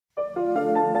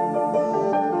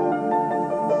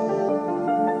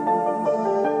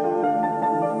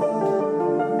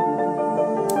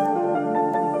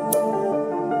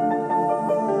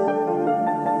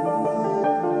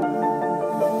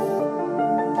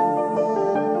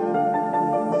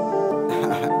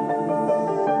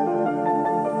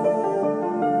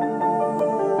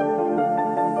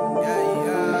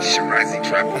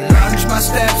Lunged my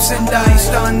steps and I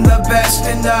stunned the best,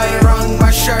 and I wrung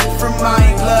my shirt from my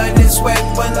blood and sweat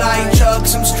while I chug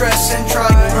some stress and try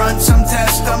run some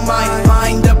test of my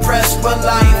mind depressed while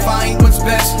I find what's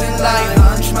best in life.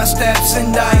 Lunged my steps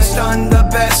and I stunned the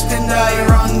best, and I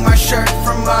wrung my shirt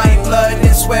from my blood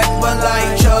and sweat while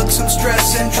I chug some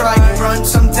stress and try run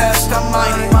some test of my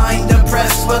mind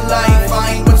depressed while I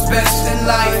find what's best in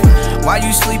life. While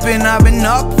you sleeping, I've been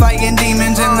up fighting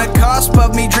demons in the cusp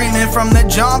of me dreaming. From the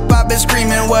jump, I've been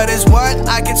screaming, what is what?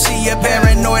 I can see you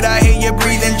paranoid, I hear you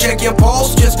breathing. Check your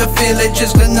pulse just to feel it,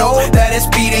 just to know that it's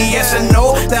beating. Yes, I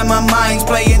know that my mind's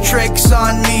playing tricks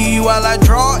on me while I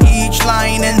draw each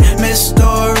line, and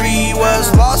mystery was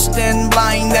lost and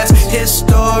blind. That's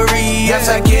history. As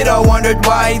a kid, I wondered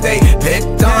why they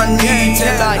picked on me,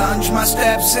 till I lunged my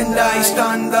steps and I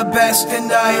stunned the best,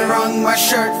 and I wrung my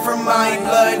shirt from my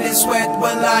blood and sweat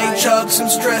while I chug some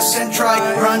stress and try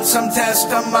run some test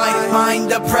of my mind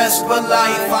depressed while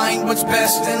I find what's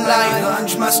best in life.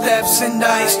 Lunged my steps and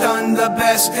I stunned the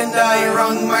best, and I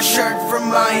wrung my shirt from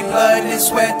my blood and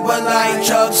sweat while I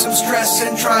chug some stress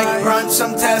and try run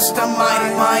some test of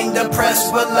my mind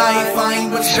depressed while I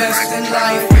find what's best in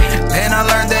life. Then I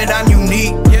learned that I'm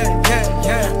unique.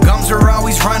 Gums are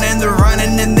always running, they're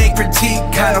running and they critique.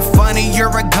 Kinda funny, you're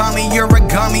a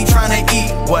gummy trying to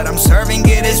eat what I'm serving,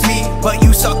 it is me. But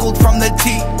you suckled from the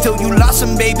teeth till you lost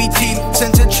some baby teeth.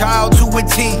 Since a child to a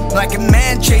teen, like a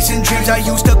man chasing dreams, I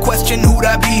used to question who'd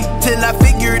I be, till I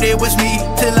figured it was me,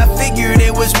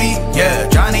 yeah.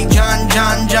 Johnny, John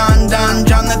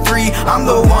the 3. I'm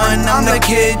the one, I'm the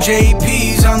kid,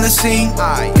 JP's on the scene.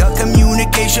 I got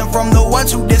communication from the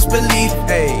ones who disbelieve.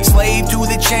 Hey, slave to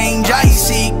the change I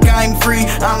seek, I'm free.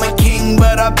 I'm a king,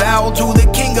 but I bow to the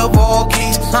king of all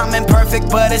kings. I'm imperfect,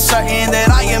 but it's certain that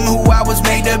I am who I was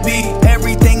made to be.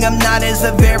 Everything I'm not is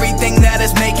the very thing that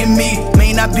is making me.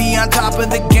 May not be on top of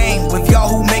the game with y'all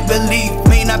who make believe.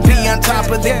 May not be on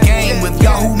top of the game with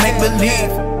y'all who make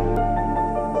believe.